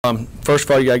First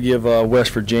of all, you got to give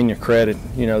West Virginia credit.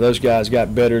 You know, those guys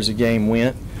got better as the game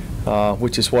went,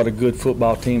 which is what a good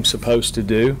football team's supposed to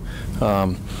do.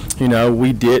 You know,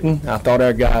 we didn't. I thought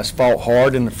our guys fought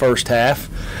hard in the first half,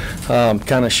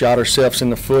 kind of shot ourselves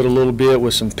in the foot a little bit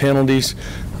with some penalties,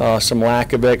 some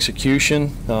lack of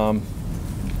execution.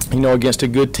 You know, against a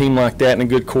good team like that and a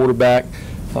good quarterback,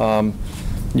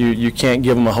 you can't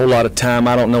give them a whole lot of time.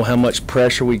 I don't know how much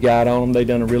pressure we got on them. They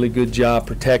done a really good job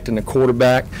protecting the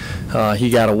quarterback.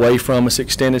 He got away from us,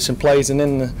 extended some plays, and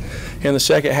then in the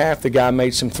second half, the guy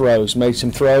made some throws, made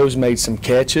some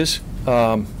catches.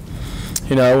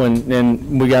 You know,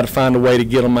 and we got to find a way to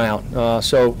get them out.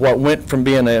 So what went from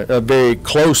being a very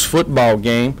close football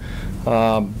game,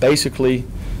 basically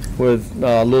with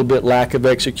a little bit lack of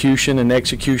execution and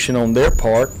execution on their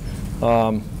part,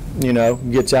 you know,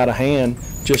 gets out of hand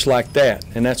just like that.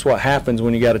 And that's what happens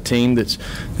when you got a team that's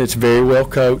very well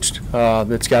coached,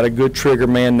 that's got a good trigger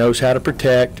man, knows how to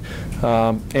protect,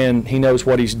 and he knows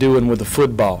what he's doing with the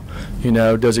football. You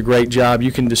know, does a great job.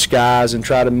 You can disguise and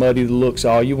try to muddy the looks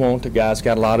all you want. The guy's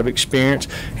got a lot of experience,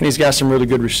 and he's got some really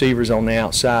good receivers on the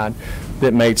outside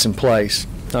that made some plays.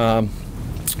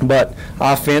 But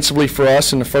offensively for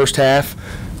us in the first half,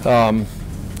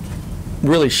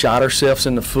 really shot ourselves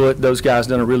in the foot. Those guys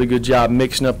done a really good job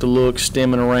mixing up the looks,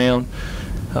 stemming around.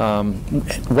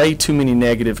 Way too many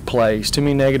negative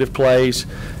plays,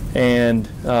 and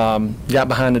got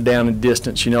behind the down and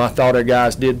distance. You know, I thought our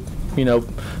guys did, you know,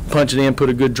 punch it in, put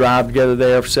a good drive together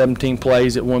there for 17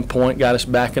 plays at one point, got us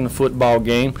back in the football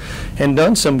game, and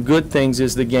done some good things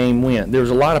as the game went. There was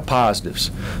a lot of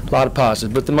positives,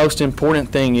 but the most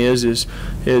important thing is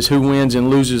who wins and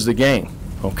loses the game,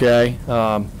 okay?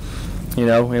 You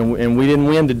know, and we didn't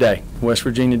win today. West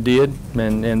Virginia did,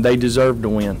 and they deserved to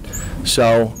win.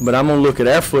 So, but I'm going to look at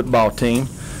our football team,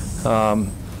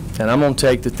 and I'm going to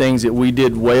take the things that we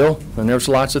did well, and there's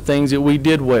lots of things that we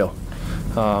did well.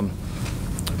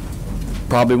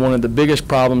 Probably one of the biggest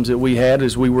problems that we had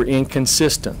is we were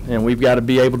inconsistent, and we've got to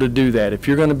be able to do that. If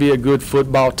you're going to be a good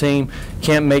football team,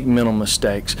 can't make mental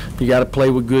mistakes. You got to play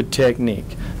with good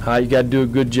technique. You got to do a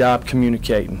good job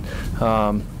communicating.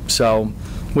 So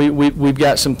we've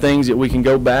got some things that we can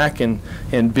go back and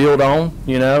build on.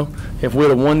 You know, if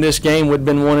we'd have won this game, we'd have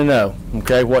been 1-0.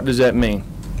 Okay, what does that mean?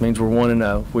 It means we're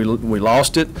 1-0. We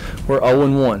lost it, we're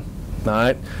 0-1. All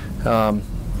right.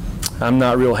 I'm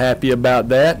not real happy about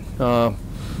that,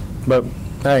 but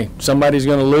hey, somebody's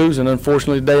going to lose, and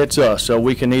unfortunately today it's us. So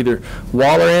we can either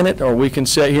wallow in it, or we can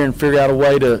sit here and figure out a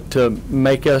way to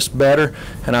make us better,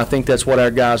 and I think that's what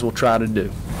our guys will try to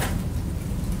do.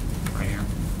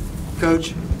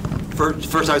 Coach,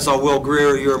 first I saw Will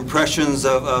Greer. Your impressions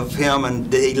of him,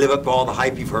 and did he live up to all the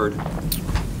hype you've heard?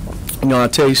 You know, I'll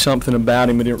tell you something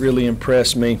about him, and it really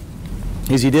impressed me,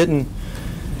 is he didn't.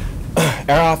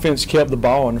 Our offense kept the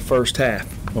ball in the first half,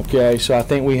 okay? So I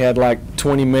think we had like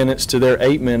 20 minutes to their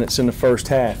 8 minutes in the first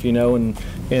half, you know, and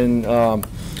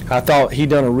I thought he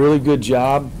done a really good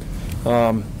job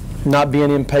not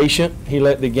being impatient. He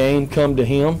let the game come to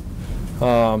him,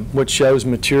 which shows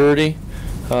maturity,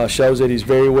 shows that he's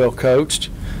very well coached.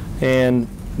 And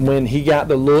when he got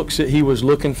the looks that he was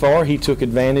looking for, he took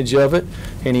advantage of it,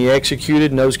 and he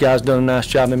executed, and those guys done a nice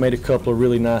job. They made a couple of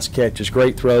really nice catches,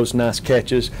 great throws, nice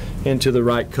catches into the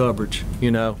right coverage,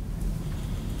 you know.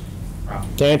 Wow.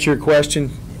 To answer your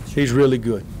question, he's really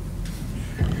good.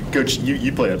 Coach,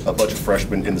 you play a bunch of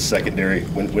freshmen in the secondary.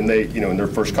 When they, you know, in their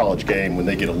first college game, when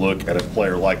they get a look at a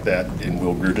player like that in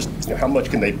Will Greer, just, you know, how much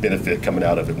can they benefit coming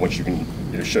out of it once you can,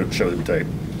 you know, show them tape?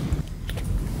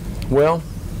 Well,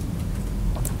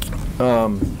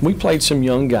 we played some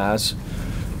young guys,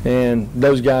 and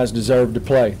those guys deserve to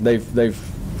play. They've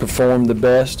performed the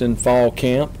best in fall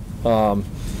camp,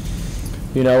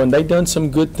 you know, and they've done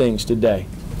some good things today.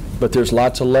 But there's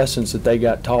lots of lessons that they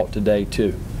got taught today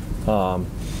too,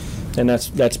 and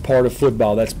that's part of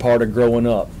football. That's part of growing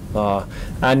up.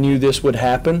 I knew this would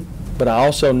happen, but I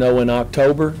also know in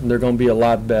October they're going to be a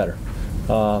lot better.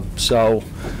 So,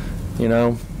 you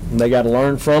know, they got to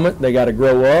learn from it. They got to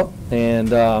grow up,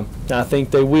 and I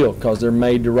think they will, because they're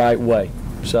made the right way.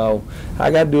 So I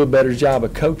got to do a better job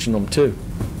of coaching them too.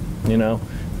 You know,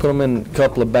 put them in a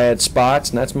couple of bad spots,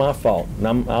 and that's my fault.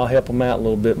 And I'll help them out a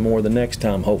little bit more the next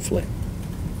time, hopefully.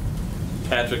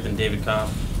 Patrick and David Cobb.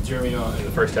 Jeremy, in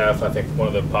the first half, I think one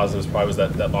of the positives probably was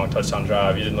that long touchdown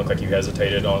drive. You didn't look like you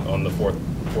hesitated on the fourth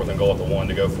and goal at the 1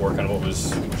 to go for it. Kind of what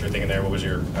was your thinking there? What was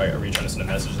are you trying to send a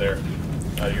message there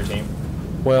to your team?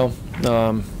 Well,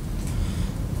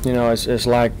 you know, it's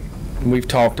like we've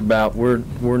talked about.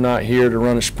 We're not here to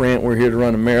run a sprint. We're here to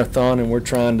run a marathon, and we're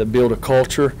trying to build a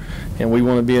culture, and we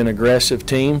want to be an aggressive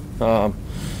team.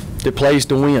 that plays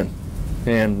to win.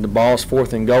 And the ball's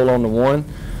 4th and goal on the 1.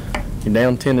 You're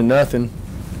down 10-0.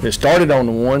 It started on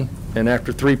the 1, and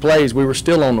after 3 plays, we were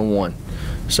still on the 1.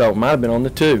 So it might have been on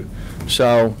the 2.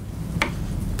 So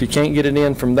if you can't get it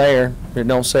in from there, it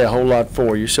don't say a whole lot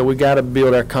for you. So we got to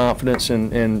build our confidence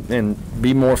and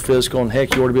be more physical. And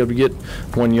heck, you ought to be able to get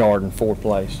 1 yard in 4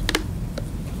 plays.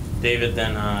 David,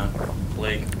 then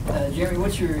Blake. Jeremy,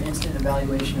 what's your instant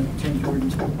evaluation of Tim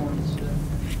Jordan's performance?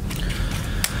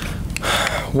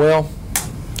 Well,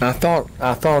 I thought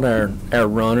our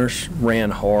runners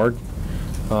ran hard.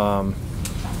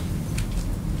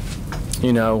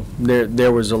 You know,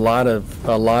 there was a lot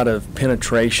of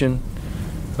penetration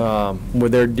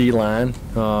with their D-line.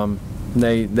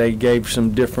 They gave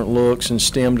some different looks and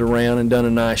stemmed around and done a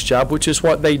nice job, which is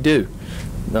what they do.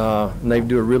 They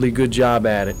do a really good job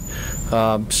at it.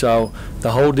 So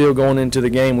the whole deal going into the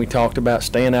game, we talked about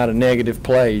staying out of negative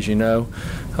plays, you know.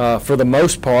 For the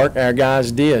most part, our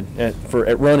guys did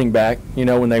at running back, you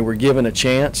know, when they were given a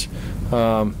chance,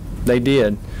 they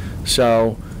did.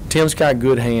 So Tim's got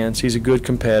good hands. He's a good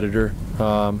competitor.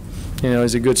 You know,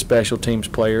 he's a good special teams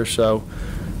player. So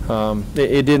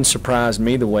it didn't surprise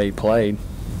me the way he played.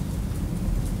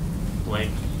 Blake,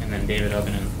 and then David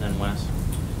Hogan, and then Wes.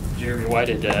 Jeremy, why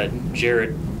did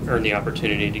Jarrett earn the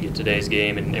opportunity to get today's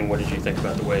game, and what did you think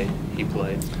about the way he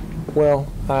played?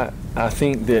 Well, I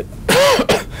think that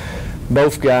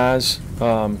both guys,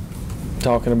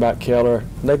 talking about Keller,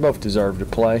 they both deserve to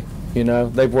play. You know,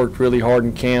 they've worked really hard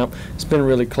in camp. It's been a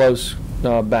really close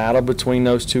battle between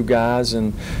those 2 guys,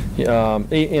 and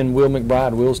Will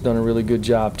McBride. Will's done a really good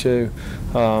job too.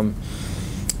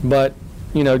 But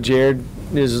you know, Jared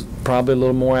is probably a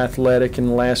little more athletic,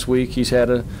 and last week he's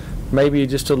had maybe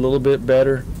just a little bit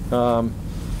better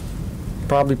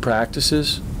probably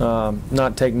practices.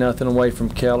 Not take nothing away from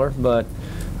Keller, but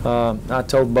I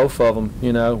told both of them,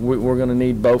 you know, we're going to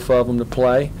need both of them to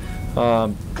play.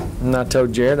 And I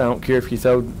told Jared, I don't care if you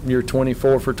throw your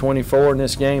 24 for 24 in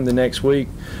this game the next week,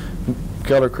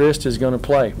 Keller Christ is going to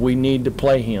play. We need to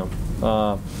play him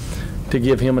to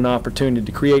give him an opportunity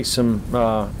to create some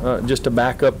just a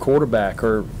backup quarterback,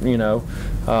 or you know.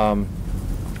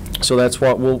 So that's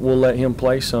what we'll let him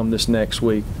play some this next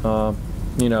week.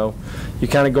 You know, you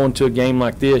kind of go into a game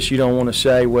like this, you don't want to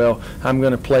say, well, I'm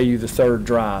going to play you the 3rd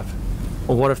drive.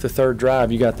 Well, what if the 3rd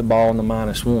drive you got the ball in the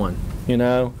 -1, you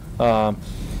know?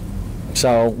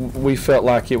 So we felt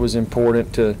like it was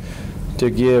important to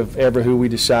give who we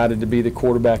decided to be the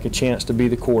quarterback a chance to be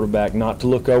the quarterback, not to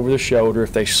look over the shoulder.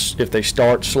 If they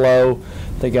start slow,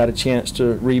 they got a chance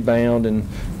to rebound. And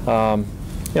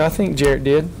you know, I think Jarrett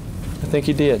did. I think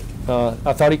he did.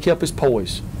 I thought he kept his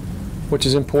poise, which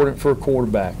is important for a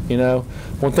quarterback. You know,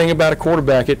 one thing about a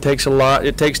quarterback, it takes a lot.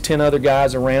 It takes 10 other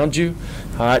guys around you,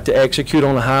 all right, to execute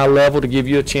on a high level to give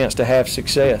you a chance to have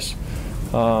success.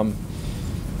 And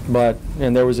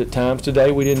there was at times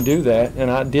today we didn't do that, and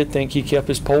I did think he kept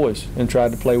his poise and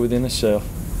tried to play within himself.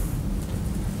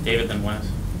 David, then Wes.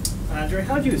 Jerry,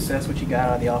 how did you assess what you got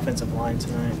out of the offensive line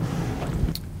tonight?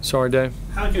 Sorry, Dave?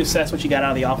 How did you assess what you got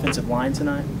out of the offensive line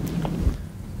tonight?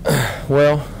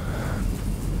 Well,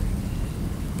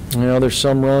 you know, there's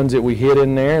some runs that we hit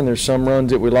in there, and there's some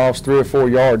runs that we lost 3 or 4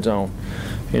 yards on.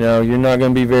 You know, you're not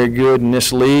going to be very good in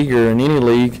this league or in any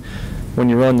league when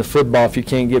you run the football if you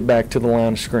can't get back to the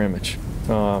line of scrimmage.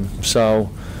 So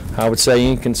I would say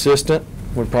inconsistent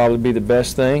would probably be the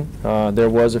best thing. There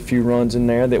was a few runs in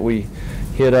there that we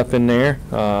hit up in there.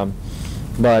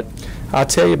 But I'll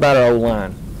tell you about our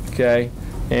O-line, okay?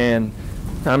 And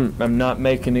I'm not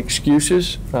making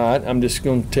excuses, all right? I'm just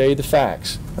going to tell you the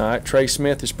facts, all right? Trey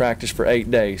Smith has practiced for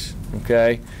 8 days,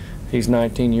 okay? He's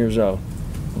 19 years old,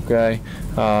 okay?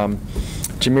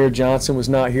 Jameer Johnson was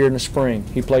not here in the spring.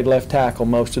 He played left tackle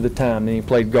most of the time, then he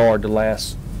played guard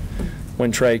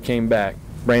when Trey came back.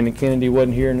 Brandon Kennedy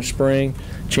wasn't here in the spring.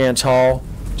 Chance Hall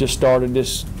just started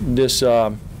this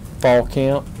fall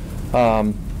camp.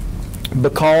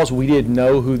 Because we didn't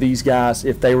know who these guys,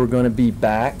 if they were going to be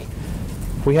back,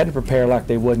 we had to prepare like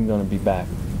they wasn't going to be back.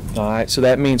 All right, so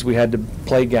that means we had to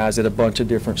play guys at a bunch of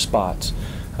different spots.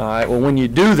 All right, well, when you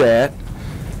do that,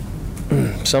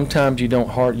 sometimes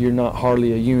you're not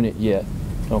hardly a unit yet,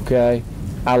 okay?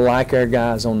 I like our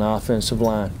guys on the offensive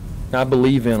line. I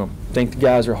believe in them. I think the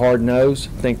guys are hard-nosed.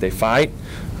 I think they fight.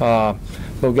 But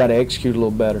we've got to execute a little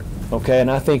better, okay?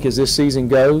 And I think as this season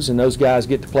goes and those guys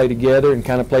get to play together and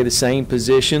kind of play the same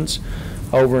positions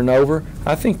over and over,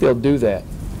 I think they'll do that.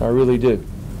 I really do.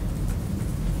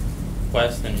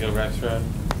 Wes, then Joe Rexrod.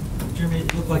 Jeremy,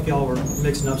 it looked like y'all were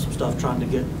mixing up some stuff, trying to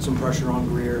get some pressure on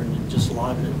Greer, and just a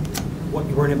lot of it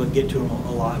you weren't able to get to him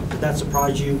a lot. Did that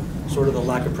surprise you, sort of the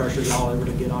lack of pressure y'all were able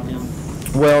to get on him?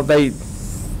 Well, they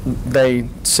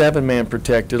 7-man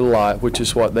protected a lot, which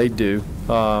is what they do,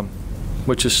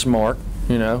 which is smart,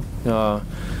 you know,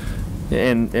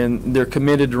 and they're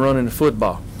committed to running the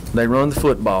football. They run the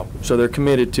football, so they're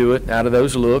committed to it out of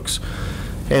those looks.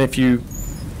 And if you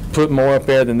put more up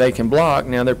there than they can block,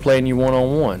 now they're playing you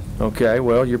one-on-one. Okay,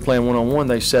 well, you're playing one-on-one,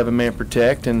 they 7-man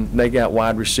protect, and they got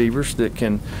wide receivers that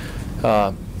can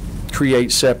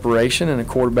create separation and a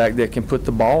quarterback that can put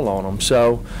the ball on them.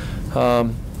 So,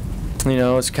 you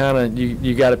know, it's kind of,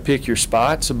 you got to pick your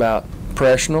spots about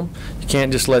pressuring them. You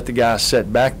can't just let the guys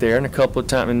sit back there. And a couple of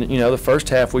times, and you know, the first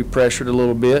half we pressured a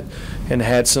little bit and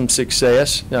had some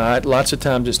success. Lots of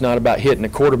times it's not about hitting the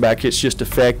quarterback, it's just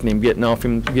affecting him,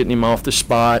 getting him off the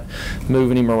spot,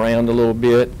 moving him around a little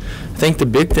bit. I think the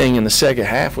big thing in the second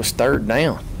half was 3rd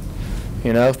down.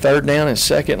 You know, 3rd down and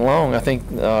 2nd and long. I think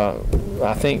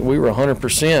we were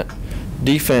 100%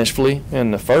 defensively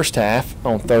in the first half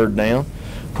on 3rd down.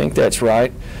 I think that's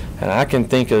right. And I can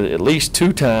think of at least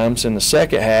 2 times in the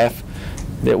second half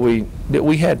that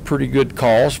we had pretty good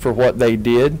calls for what they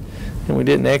did, and we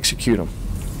didn't execute them.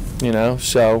 You know,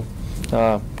 so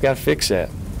got to fix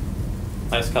that.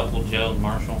 Last couple, Joe and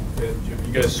Marshall.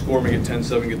 You guys score, make it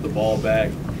 10-7, get the ball back.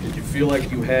 Did you feel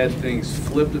like you had things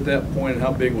flipped at that point? And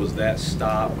how big was that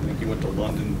stop? I think you went to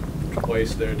London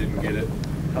twice there, didn't get it.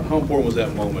 How important was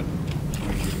that moment?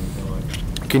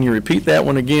 Can you repeat that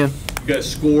one again? You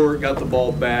guys score, got the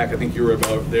ball back. I think you were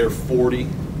about there 40,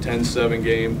 10-7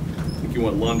 game. I think you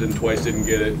went London twice, didn't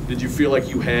get it. Did you feel like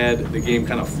you had the game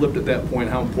kind of flipped at that point?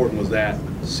 How important was that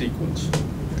sequence?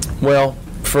 Well,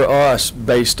 for us,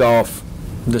 based off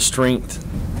the strength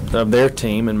of their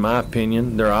team, in my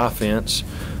opinion, their offense,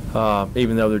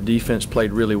 even though their defense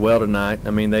played really well tonight, I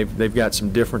mean, they've got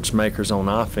some difference makers on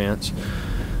offense.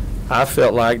 I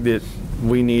felt like that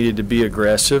we needed to be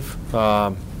aggressive,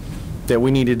 that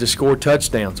we needed to score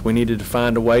touchdowns. We needed to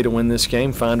find a way to win this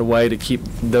game, find a way to keep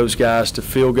those guys to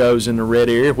field goals in the red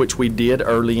area, which we did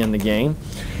early in the game.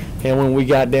 And when we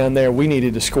got down there, we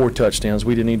needed to score touchdowns.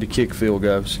 We didn't need to kick field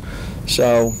goals.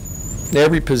 So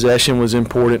every possession was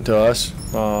important to us.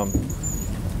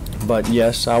 But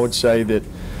yes, I would say that,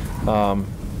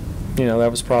 you know,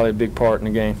 that was probably a big part in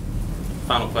the game.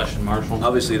 Final question, Marshall.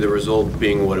 Obviously, the result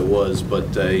being what it was,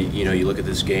 but you know, you look at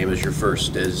this game as your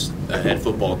first as a head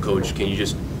football coach. Can you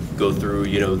just go through,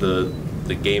 you know,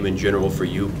 the game in general for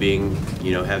you, being,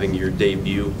 you know, having your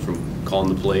debut from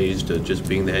calling the plays to just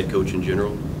being the head coach in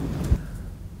general?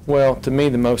 Well, to me,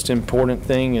 the most important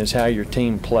thing is how your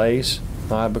team plays,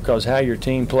 because how your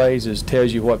team plays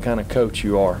tells you what kind of coach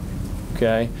you are.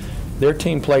 Okay, their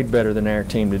team played better than our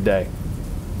team today,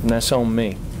 and that's on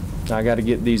me. I got to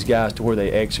get these guys to where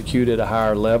they execute at a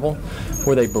higher level,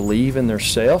 where they believe in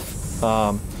themselves,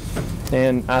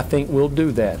 and I think we'll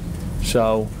do that.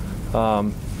 So,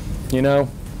 you know,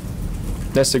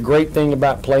 that's the great thing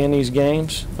about playing these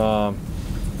games.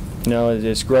 You know,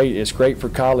 it's great. It's great for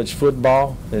college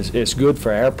football. It's good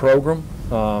for our program,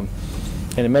 and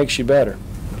it makes you better.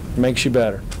 It makes you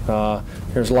better.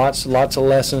 There's lots of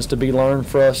lessons to be learned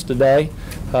for us today.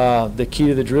 The key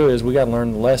to the drill is we got to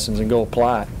learn the lessons and go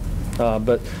apply it.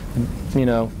 But you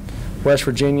know, West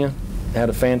Virginia had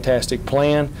a fantastic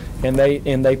plan, and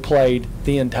they played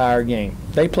the entire game.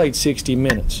 They played 60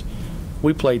 minutes.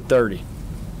 We played 30.